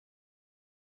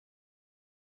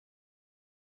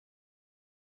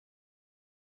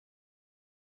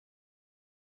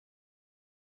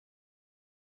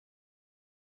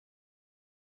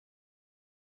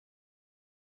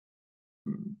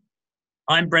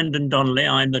I'm Brendan Donnelly.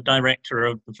 I'm the director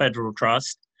of the Federal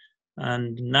Trust.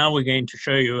 And now we're going to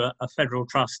show you a Federal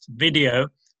Trust video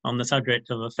on the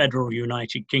subject of a federal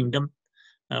United Kingdom.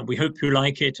 We hope you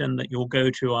like it and that you'll go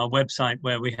to our website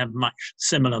where we have much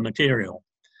similar material.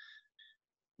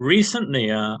 Recently,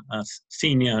 a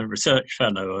senior research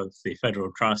fellow of the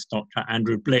Federal Trust, Dr.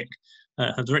 Andrew Blick,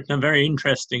 has written a very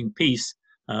interesting piece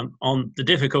on the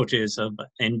difficulties of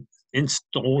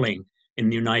installing in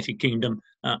the United Kingdom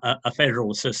a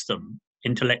federal system.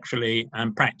 Intellectually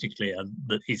and practically,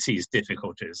 that he sees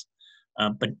difficulties,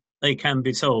 but they can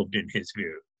be solved in his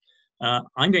view.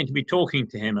 I'm going to be talking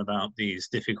to him about these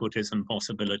difficulties and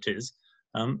possibilities.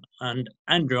 And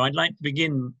Andrew, I'd like to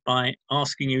begin by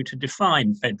asking you to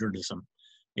define federalism.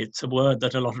 It's a word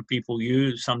that a lot of people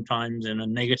use, sometimes in a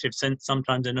negative sense,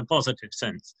 sometimes in a positive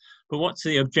sense. But what's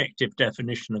the objective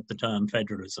definition of the term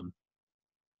federalism?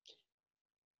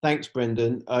 Thanks,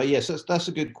 Brendan. Yes, that's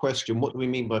a good question. What do we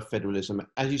mean by federalism?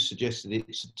 As you suggested,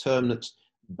 it's a term that's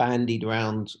bandied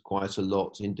around quite a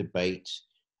lot in debate.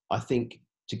 I think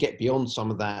to get beyond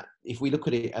some of that, if we look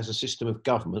at it as a system of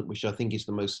government, which I think is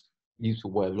the most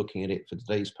useful way of looking at it for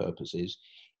today's purposes,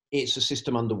 it's a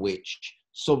system under which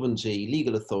sovereignty,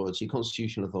 legal authority,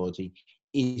 constitutional authority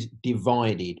is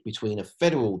divided between a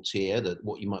federal tier, that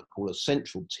what you might call a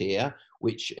central tier,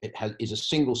 which is a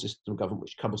single system of government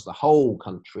which covers the whole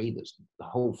country, that's the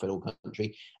whole federal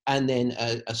country, and then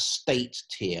a state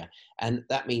tier. And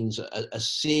that means a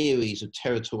series of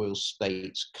territorial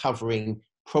states covering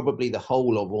probably the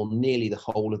whole of, or nearly the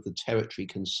whole of, the territory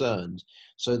concerned.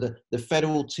 So the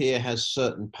federal tier has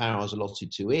certain powers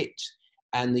allotted to it,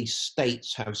 and the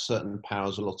states have certain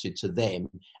powers allotted to them.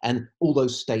 And all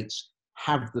those states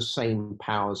have the same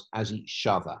powers as each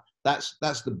other. That's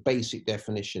the basic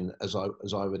definition, as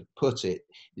I would put it.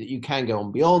 That you can go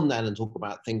on beyond that and talk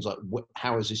about things like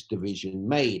how is this division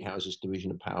made? How is this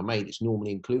division of power made? It's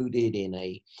normally included in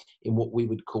what we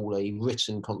would call a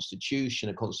written constitution,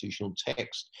 a constitutional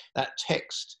text. That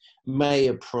text may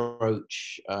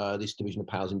approach this division of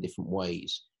powers in different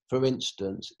ways. For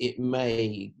instance, it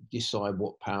may decide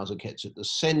what powers are kept at the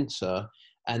centre,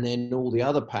 and then all the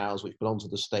other powers which belong to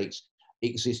the states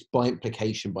exist by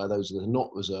implication by those that are not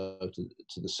reserved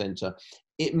to the centre.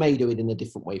 It may do it in a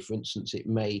different way. For instance, it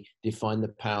may define the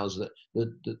powers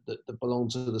that belong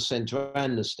to the centre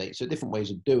and the state. So different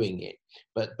ways of doing it,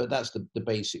 but that's the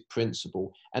basic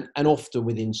principle. And often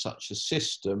within such a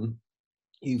system,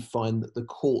 you find that the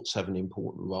courts have an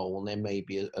important role, and there may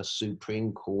be a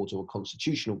Supreme Court or a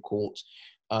constitutional court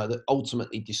that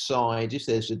ultimately decides if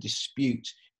there's a dispute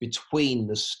between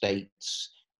the states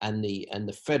and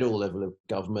the federal level of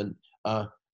government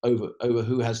over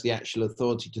who has the actual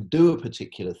authority to do a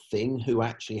particular thing, who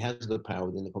actually has the power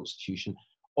within the Constitution.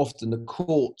 Often the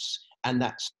courts and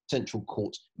that central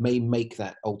court may make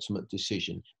that ultimate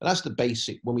decision. But that's the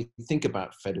basic, when we think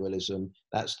about federalism,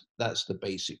 that's the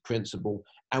basic principle.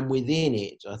 And within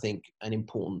it, I think an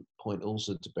important point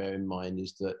also to bear in mind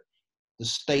is that the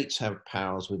states have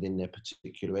powers within their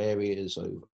particular areas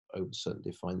over certain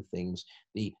defined things.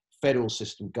 The federal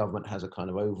system government has a kind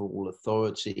of overall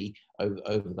authority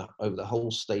over the whole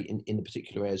state in the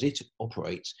particular areas it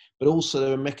operates, but also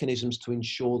there are mechanisms to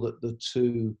ensure that the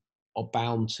two are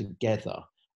bound together.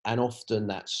 And often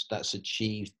that's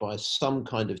achieved by some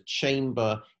kind of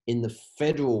chamber in the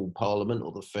federal parliament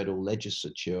or the federal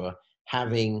legislature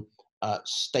having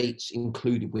states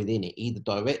included within it, either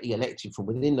directly elected from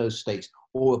within those states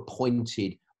or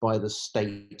appointed by the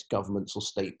state governments or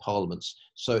state parliaments.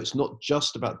 So it's not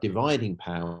just about dividing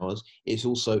powers, it's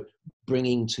also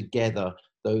bringing together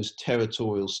those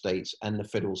territorial states and the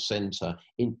federal centre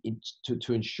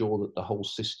to ensure that the whole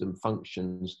system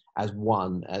functions as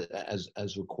one,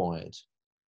 as required.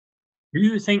 Do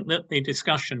you think that the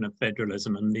discussion of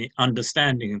federalism and the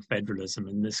understanding of federalism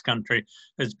in this country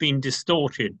has been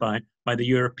distorted by the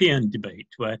European debate,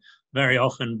 where very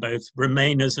often both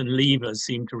Remainers and Leavers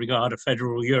seem to regard a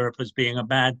federal Europe as being a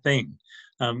bad thing?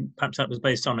 Perhaps that was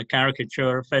based on a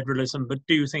caricature of federalism, but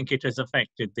do you think it has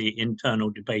affected the internal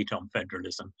debate on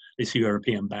federalism, this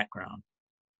European background?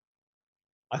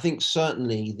 I think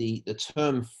certainly the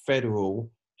term federal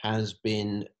has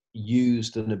been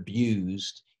used and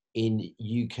abused in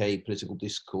UK political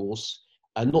discourse,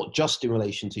 and not just in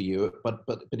relation to Europe, but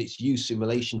its use in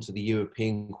relation to the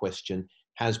European question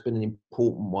has been an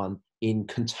important one in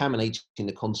contaminating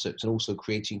the concepts and also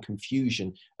creating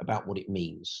confusion about what it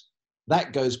means.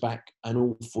 That goes back an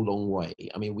awful long way.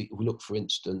 I mean, we look, for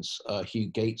instance, Hugh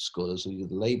Gates scholars of the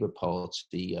Labour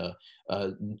Party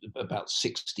about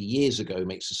 60 years ago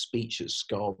makes a speech at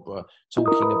Scarborough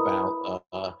talking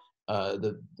about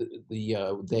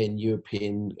then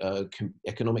European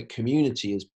economic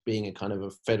community as being a kind of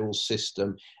a federal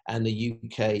system, and the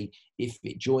UK, if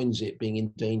it joins it, being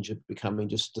in danger of becoming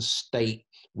just a state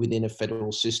within a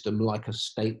federal system, like a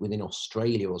state within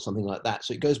Australia or something like that.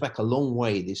 So it goes back a long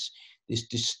way, this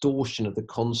distortion of the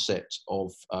concept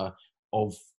of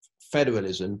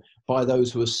federalism by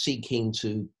those who are seeking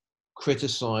to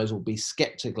criticize or be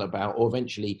skeptical about, or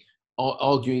eventually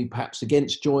arguing perhaps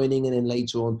against joining, and then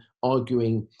later on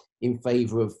arguing in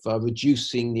favour of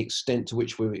reducing the extent to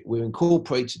which we're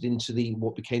incorporated into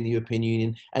what became the European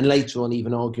Union, and later on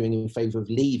even arguing in favour of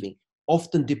leaving,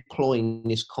 often deploying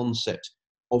this concept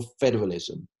of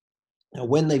federalism. Now,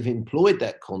 when they've employed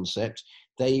that concept,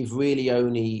 they've really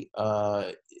only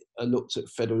looked at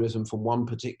federalism from one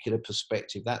particular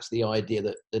perspective. That's the idea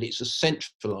that it's a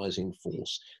centralising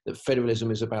force, that federalism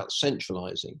is about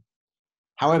centralising.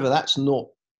 However, that's not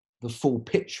the full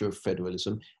picture of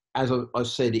federalism. As I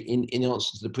said in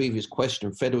answer to the previous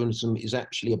question, federalism is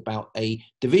actually about a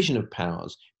division of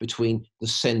powers between the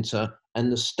centre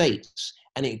and the states,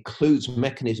 and it includes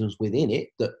mechanisms within it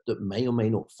that may or may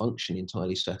not function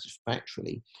entirely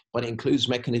satisfactorily, but it includes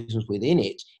mechanisms within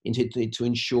it to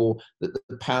ensure that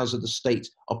the powers of the state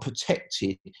are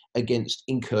protected against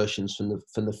incursions from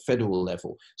the federal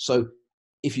level. So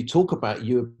if you talk about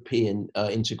European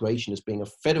integration as being a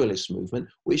federalist movement,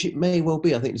 which it may well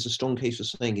be, I think there's a strong case for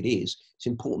saying it is, it's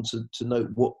important to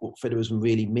note what federalism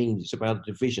really means. It's about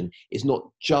a division. It's not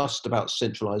just about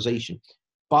centralisation.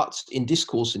 But in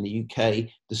discourse in the UK,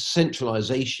 the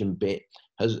centralisation bit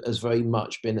has very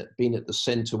much been at the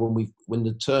centre when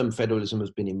the term federalism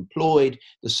has been employed.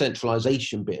 The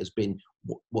centralisation bit has been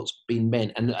what's been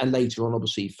meant, and later on,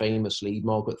 obviously, famously,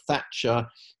 Margaret Thatcher,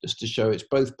 just to show it's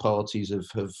both parties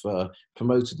have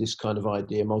promoted this kind of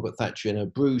idea. Margaret Thatcher, in her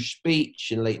Bruges speech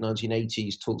in the late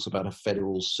 1980s, talks about a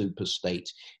federal superstate,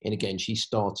 and again, she's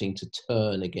starting to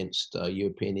turn against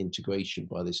European integration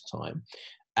by this time.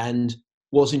 And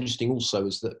what's interesting also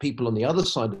is that people on the other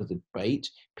side of the debate,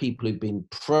 people who've been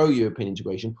pro-European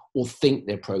integration or think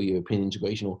they're pro-European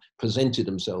integration or presented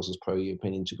themselves as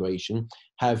pro-European integration,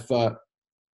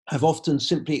 have often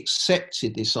simply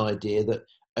accepted this idea that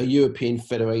a European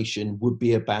federation would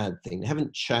be a bad thing. They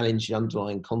haven't challenged the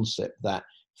underlying concept that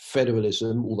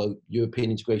federalism, although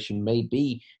European integration may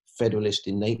be federalist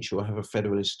in nature or have a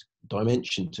federalist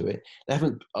dimension to it, they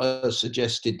haven't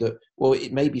suggested that, well,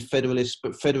 it may be federalist,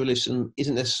 but federalism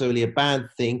isn't necessarily a bad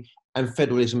thing, and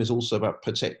federalism is also about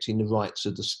protecting the rights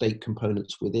of the state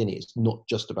components within it. It's not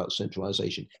just about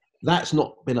centralisation. That's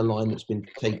not been a line that's been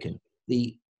taken.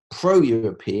 The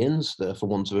pro-Europeans, for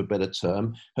want of a better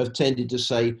term, have tended to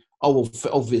say, oh, well,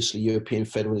 obviously European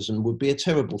federalism would be a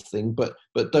terrible thing, but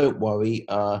don't worry,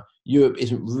 Europe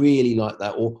isn't really like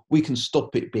that, or we can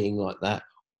stop it being like that,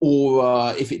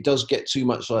 or if it does get too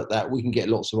much like that, we can get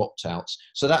lots of opt-outs.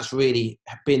 So that's really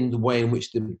been the way in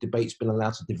which the debate's been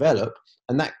allowed to develop,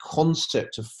 and that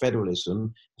concept of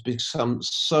federalism has become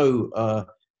so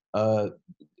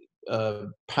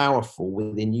powerful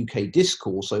within UK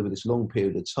discourse over this long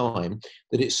period of time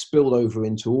that it's spilled over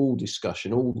into all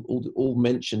discussion, all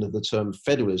mention of the term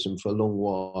federalism for a long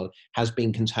while has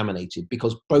been contaminated,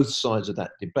 because both sides of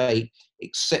that debate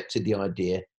accepted the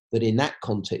idea that in that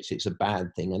context it's a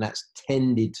bad thing, and that's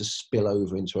tended to spill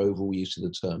over into overall use of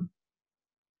the term.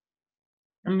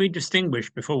 And we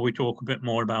distinguish, before we talk a bit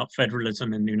more about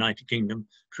federalism in the United Kingdom,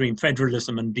 between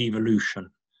federalism and devolution.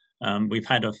 We've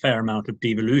had a fair amount of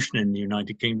devolution in the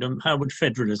United Kingdom. How would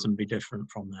federalism be different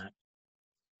from that?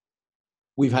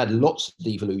 We've had lots of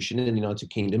devolution in the United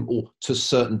Kingdom, or to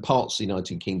certain parts of the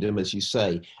United Kingdom, as you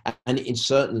say. And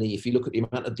certainly, if you look at the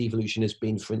amount of devolution has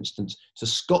been, for instance, to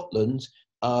Scotland,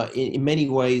 in many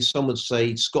ways, some would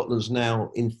say Scotland's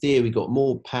now, in theory, got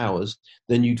more powers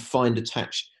than you'd find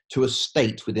attached to a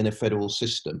state within a federal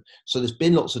system. So there's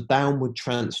been lots of downward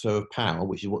transfer of power,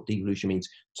 which is what devolution means,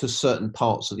 to certain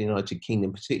parts of the United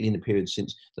Kingdom, particularly in the period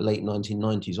since the late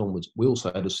 1990s onwards. We also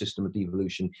had a system of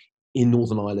devolution in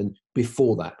Northern Ireland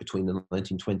before that, between the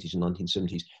 1920s and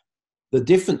 1970s. The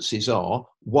differences are,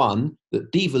 one,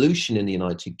 that devolution in the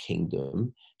United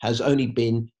Kingdom has only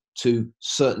been to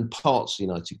certain parts of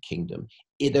the United Kingdom.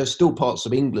 There are still parts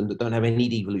of England that don't have any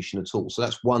devolution at all. So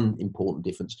that's one important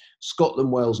difference.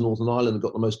 Scotland, Wales, Northern Ireland have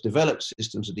got the most developed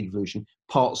systems of devolution.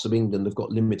 Parts of England have got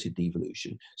limited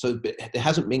devolution. So there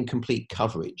hasn't been complete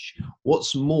coverage.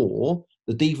 What's more,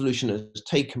 the devolution that has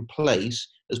taken place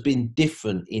has been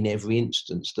different in every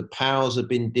instance. The powers have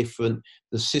been different,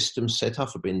 the systems set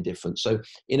up have been different. So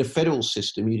in a federal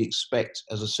system, you'd expect,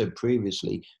 as I said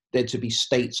previously, there to be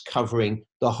states covering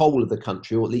the whole of the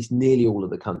country, or at least nearly all of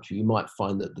the country. You might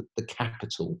find that the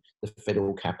capital, the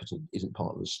federal capital, isn't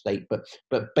part of the state,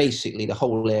 but basically the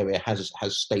whole area has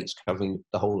states covering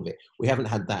the whole of it. We haven't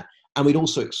had that. And we'd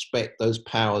also expect those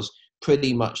powers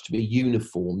pretty much to be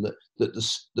uniform, that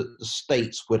the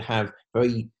states would have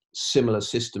very similar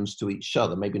systems to each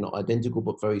other, maybe not identical,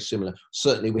 but very similar.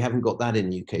 Certainly we haven't got that in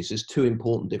the UK, so there's two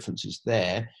important differences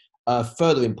there.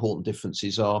 Further important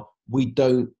differences are we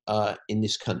don't in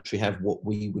this country have what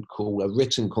we would call a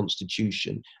written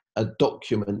constitution, a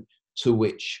document to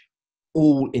which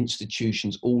all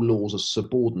institutions, all laws are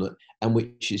subordinate, and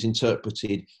which is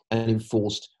interpreted and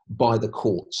enforced by the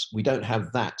courts. We don't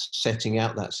have that setting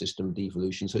out that system of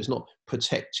devolution, so it's not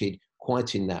protected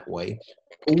quite in that way.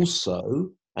 Also,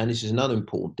 and this is another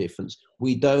important difference,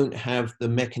 we don't have the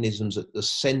mechanisms at the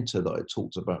centre that I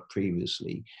talked about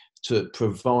previously to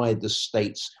provide the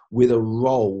states with a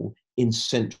role in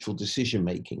central decision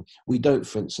making. We don't,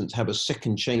 for instance, have a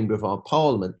second chamber of our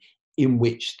parliament in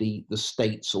which the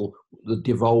states or the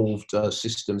devolved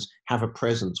systems have a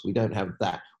presence. We don't have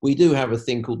that. We do have a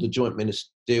thing called the Joint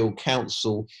Ministerial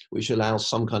Council, which allows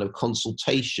some kind of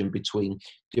consultation between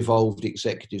devolved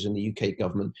executives and the UK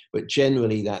government, but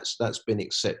generally that's been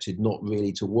accepted not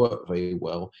really to work very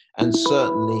well. And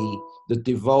certainly the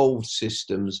devolved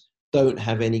systems don't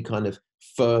have any kind of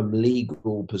firm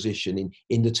legal position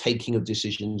in the taking of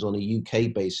decisions on a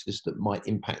UK basis that might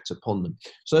impact upon them.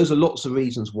 So those are lots of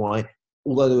reasons why,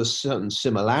 although there are certain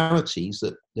similarities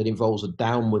that involves a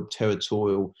downward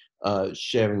territorial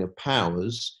sharing of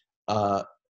powers,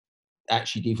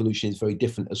 actually devolution is very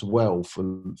different as well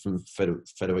from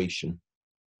federation.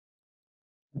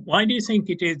 Why do you think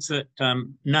it is that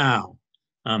now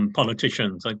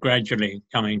politicians are gradually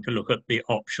coming to look at the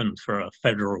options for a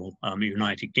federal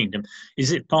United Kingdom?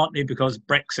 Is it partly because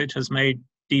Brexit has made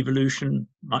devolution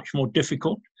much more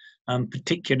difficult,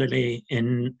 particularly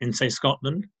in say,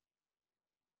 Scotland?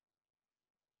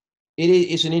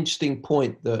 It's an interesting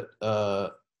point that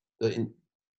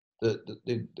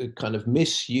the kind of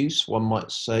misuse, one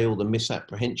might say, or the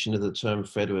misapprehension of the term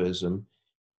federalism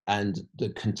and the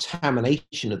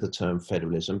contamination of the term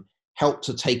federalism helped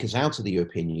to take us out of the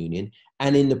European Union,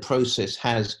 and in the process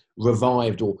has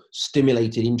revived or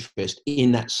stimulated interest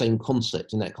in that same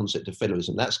concept, in that concept of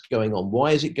federalism. That's going on.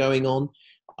 Why is it going on?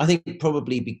 I think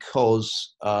probably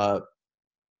because the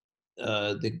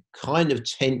kind of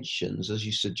tensions, as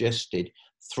you suggested,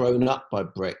 thrown up by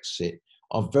Brexit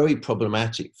are very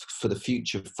problematic for the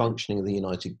future functioning of the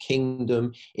United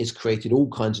Kingdom. It's created all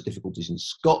kinds of difficulties in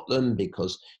Scotland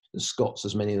because the Scots,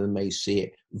 as many of them may see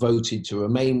it, voted to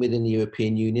remain within the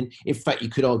European Union. In fact, you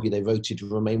could argue they voted to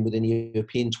remain within the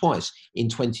European twice, in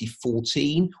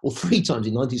 2014, or three times,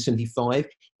 in 1975,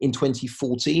 in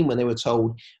 2014, when they were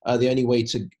told the only way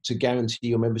to guarantee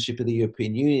your membership of the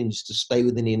European Union is to stay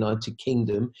within the United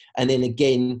Kingdom. And then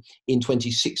again, in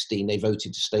 2016, they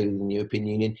voted to stay within the European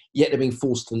Union, yet they're being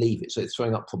forced to leave it. So it's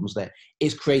throwing up problems there.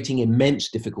 It's creating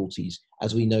immense difficulties,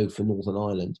 as we know, for Northern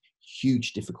Ireland.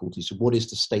 Huge difficulties. So what is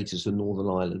the status of Northern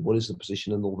Ireland? What is the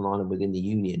position of Northern Ireland within the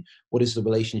Union? What is the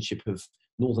relationship of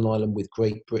Northern Ireland with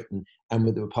Great Britain and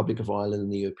with the Republic of Ireland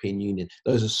and the European Union?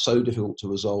 Those are so difficult to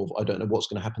resolve. I don't know what's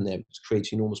going to happen there. It's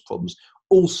creating enormous problems.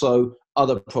 Also,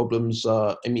 other problems,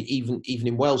 I mean, even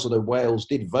in Wales, although Wales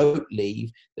did vote leave,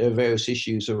 there are various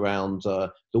issues around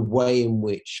the way in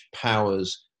which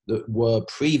powers that were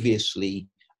previously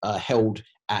held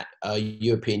at a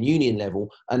European Union level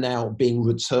are now being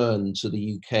returned to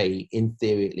the UK, in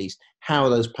theory at least. How are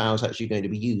those powers actually going to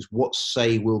be used? What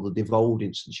say will the devolved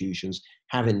institutions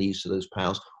have in the use of those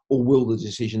powers? Or will the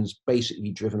decisions basically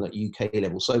be driven at UK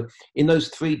level? So in those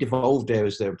three devolved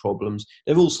areas, there are problems.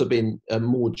 There have also been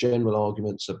more general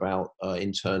arguments about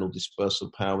internal dispersal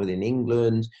of power within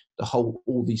England,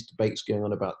 all these debates going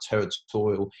on about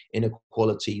territorial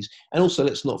inequalities. And also,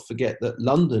 let's not forget that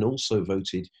London also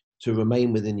voted to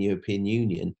remain within the European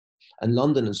Union. And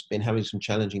London has been having some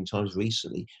challenging times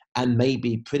recently and may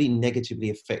be pretty negatively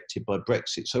affected by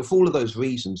Brexit. So for all of those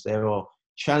reasons, there are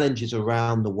challenges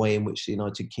around the way in which the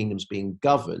United Kingdom is being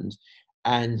governed.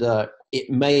 And it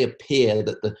may appear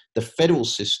that the federal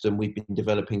system we've been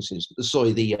developing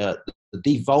the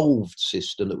devolved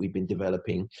system that we've been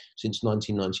developing since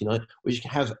 1999, which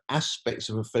has aspects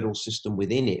of a federal system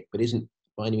within it, but isn't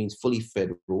by any means fully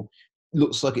federal,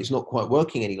 looks like it's not quite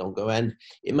working any longer. And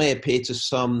it may appear to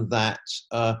some that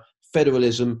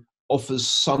federalism offers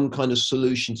some kind of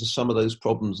solution to some of those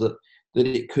problems that that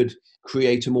it could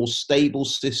create a more stable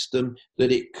system,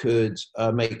 that it could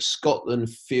make Scotland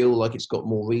feel like it's got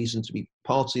more reason to be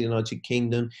part of the United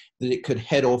Kingdom, that it could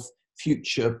head off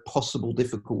future possible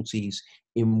difficulties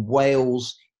in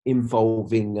Wales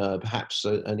involving perhaps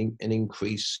an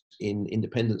increase in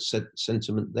independence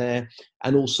sentiment there,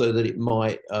 and also that it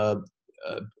might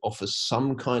offer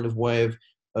some kind of way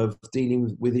of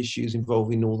dealing with issues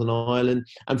involving Northern Ireland.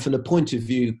 And from the point of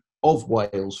view of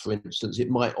Wales, for instance, it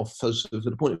might offer, so from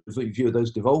the point of view of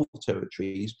those devolved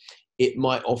territories, it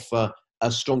might offer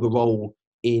a stronger role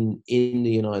in the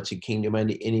United Kingdom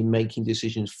and in making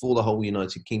decisions for the whole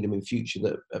United Kingdom in future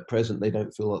that at present they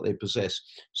don't feel like they possess.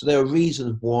 So there are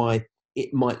reasons why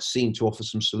it might seem to offer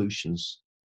some solutions.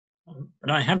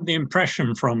 But I have the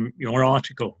impression from your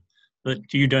article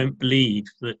that you don't believe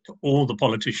that all the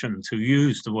politicians who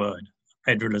use the word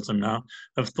federalism now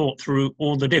have thought through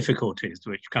all the difficulties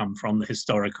which come from the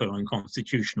historical and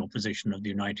constitutional position of the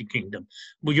United Kingdom.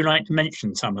 Would you like to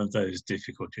mention some of those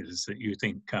difficulties that you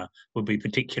think would be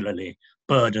particularly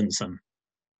burdensome?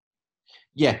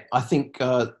 Yeah, I think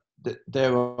that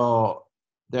there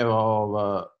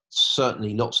are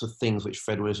certainly lots of things which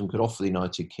federalism could offer the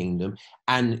United Kingdom,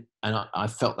 and I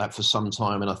felt that for some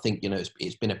time, and I think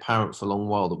it's been apparent for a long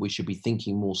while that we should be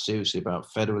thinking more seriously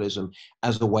about federalism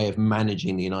as a way of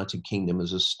managing the United Kingdom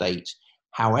as a state.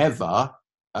 However,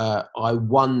 I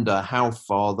wonder how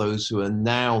far those who are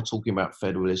now talking about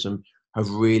federalism have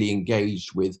really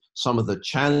engaged with some of the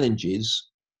challenges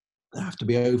that have to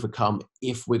be overcome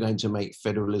if we're going to make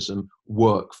federalism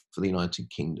work for the United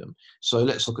Kingdom. So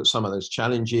let's look at some of those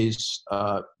challenges.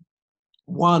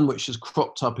 One which has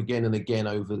cropped up again and again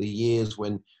over the years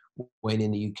when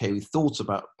in the UK we thought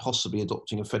about possibly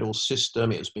adopting a federal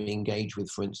system, it was being engaged with,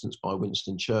 for instance, by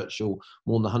Winston Churchill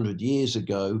more than 100 years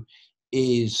ago,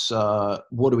 is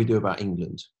what do we do about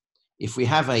England? If we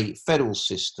have a federal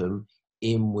system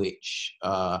in which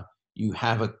you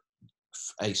have a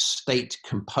state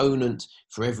component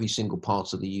for every single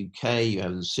part of the UK, you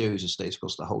have a series of states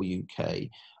across the whole UK,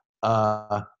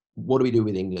 what do we do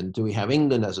with England? Do we have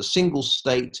England as a single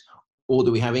state, or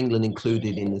do we have England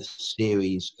included in a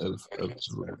series of regions?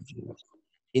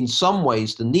 In some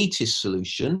ways, the neatest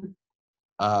solution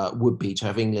would be to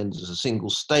have England as a single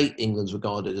state. England's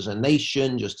regarded as a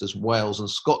nation, just as Wales and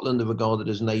Scotland are regarded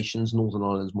as nations. Northern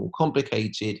Ireland is more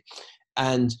complicated.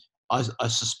 And I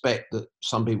suspect that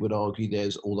some people would argue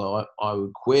although I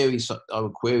would query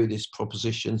this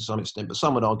proposition to some extent, but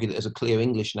some would argue that there's a clear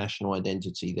English national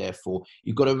identity. Therefore,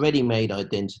 you've got a ready-made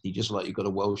identity, just like you've got a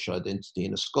Welsh identity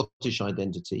and a Scottish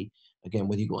identity. Again,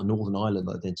 whether you've got a Northern Ireland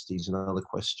identity is another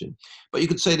question. But you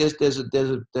could say there's a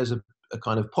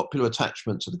kind of popular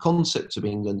attachment to the concept of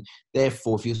England.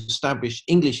 Therefore, if you establish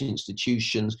English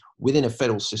institutions within a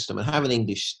federal system and have an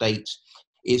English state,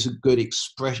 it's a good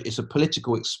expression, it's a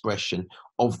political expression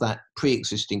of that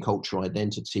pre-existing cultural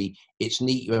identity. It's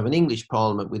neat, you have an English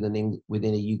parliament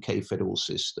within a UK federal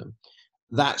system.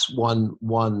 That's one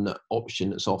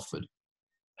option that's offered.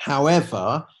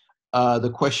 However,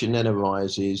 the question then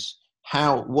arises,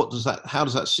 how does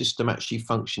that system actually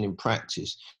function in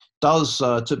practice?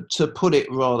 To put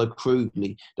it rather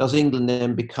crudely, does England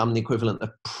then become the equivalent of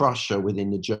Prussia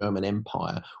within the German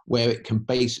Empire, where it can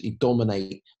basically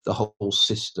dominate the whole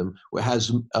system? Where it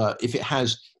has, if it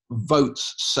has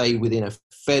votes, say, within a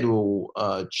federal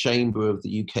chamber of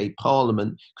the UK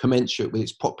Parliament commensurate with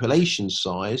its population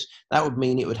size, that would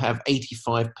mean it would have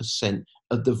 85%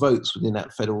 of the votes within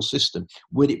that federal system.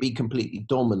 Would it be completely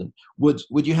dominant?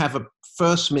 Would you have a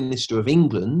First Minister of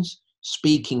England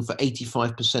speaking for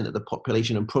 85% of the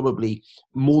population and probably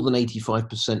more than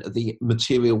 85% of the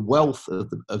material wealth of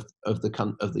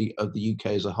the UK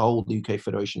as a whole, the UK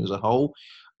Federation as a whole?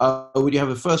 Would you have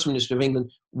a First Minister of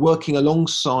England working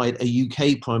alongside a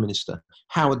UK Prime Minister?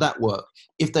 How would that work?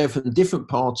 If they're from different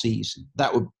parties,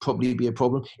 that would probably be a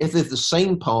problem. If they're the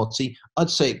same party, I'd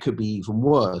say it could be even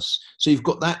worse. So you've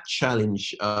got that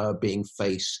challenge being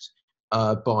faced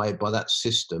by that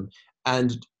system.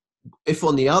 And if,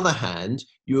 on the other hand,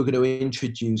 you were going to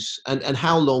introduce, and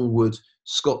how long would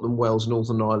Scotland, Wales,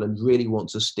 Northern Ireland really want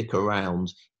to stick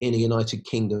around in a United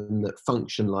Kingdom that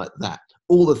functioned like that?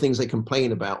 All the things they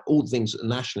complain about, all the things that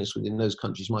nationalists within those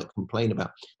countries might complain about,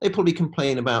 they probably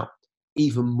complain about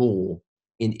even more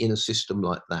in a system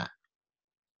like that.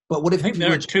 But what if I think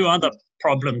there are two other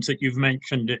problems that you've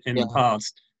mentioned in the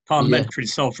past: parliamentary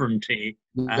sovereignty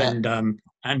and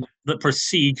the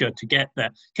procedure to get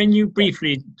there. Can you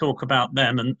briefly talk about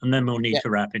them, and then we'll need to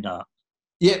wrap it up?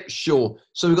 Yeah, sure.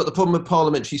 So we've got the problem of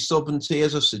parliamentary sovereignty,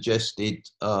 as I suggested.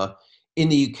 In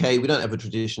the UK, we don't have a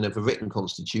tradition of a written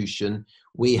constitution.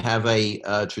 We have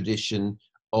a tradition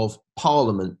of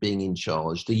Parliament being in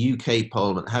charge, the UK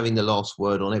Parliament having the last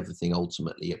word on everything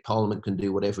ultimately. Parliament can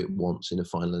do whatever it wants in a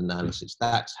final analysis.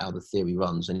 That's how the theory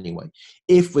runs anyway.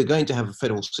 If we're going to have a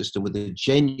federal system with a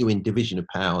genuine division of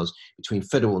powers between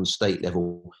federal and state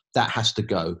level, that has to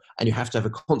go. And you have to have a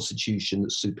constitution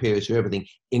that's superior to everything,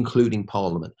 including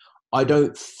Parliament. I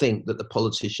don't think that the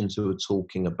politicians who are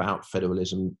talking about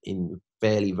federalism in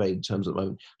fairly vague terms at the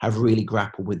moment have really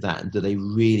grappled with that, and do they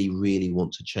really, really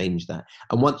want to change that?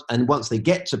 And once they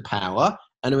get to power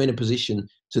and are in a position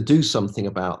to do something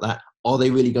about that, are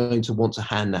they really going to want to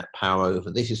hand that power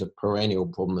over? This is a perennial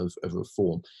problem of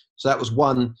reform. So that was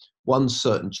one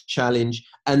certain challenge.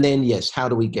 And then, yes, how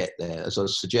do we get there? As I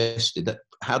suggested, that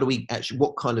how do we actually,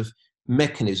 what kind of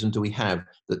mechanism do we have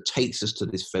that takes us to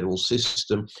this federal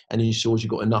system and ensures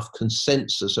you've got enough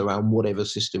consensus around whatever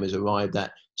system is arrived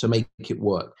at to make it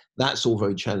work? That's all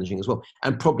very challenging as well,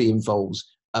 and probably involves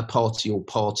a party or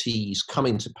parties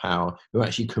coming to power who are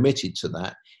actually committed to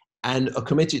that, and are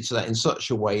committed to that in such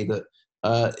a way that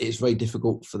it's very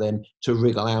difficult for them to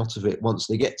wriggle out of it once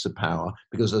they get to power.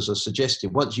 Because, as I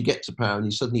suggested, once you get to power and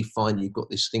you suddenly find you've got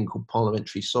this thing called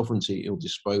parliamentary sovereignty at your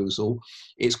disposal,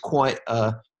 it's quite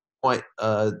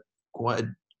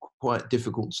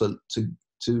difficult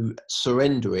to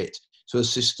surrender it to a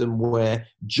system where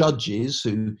judges,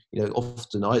 who, you know,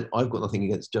 often I've got nothing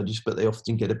against judges, but they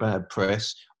often get a bad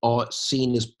press, are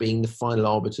seen as being the final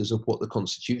arbiters of what the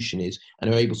constitution is,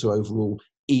 and are able to overrule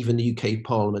even the UK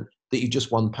Parliament that you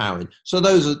just won power in. So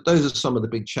those are some of the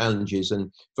big challenges, and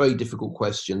very difficult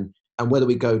question. And whether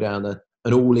we go down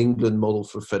an all England model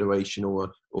for federation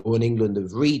or an England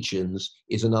of regions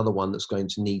is another one that's going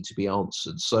to need to be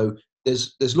answered. So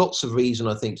there's lots of reason,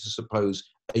 I think, to suppose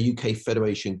a UK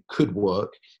federation could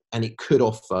work, and it could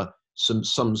offer some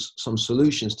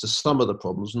solutions to some of the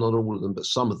problems, not all of them, but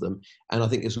some of them. And I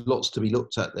think there's lots to be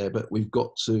looked at there, but we've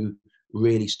got to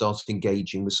really start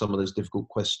engaging with some of those difficult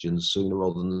questions sooner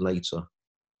rather than later.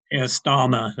 Yes,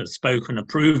 Starmer has spoken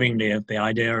approvingly of the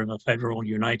idea of a federal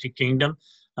United Kingdom.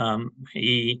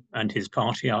 He and his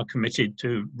party are committed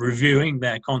to reviewing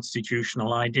their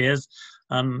constitutional ideas.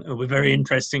 It will be very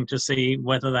interesting to see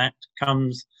whether that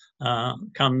comes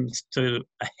to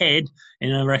a head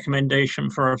in a recommendation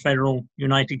for a federal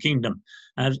United Kingdom.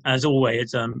 As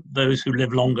always, those who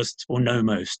live longest will know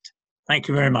most. Thank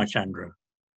you very much, Andrew.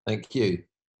 Thank you.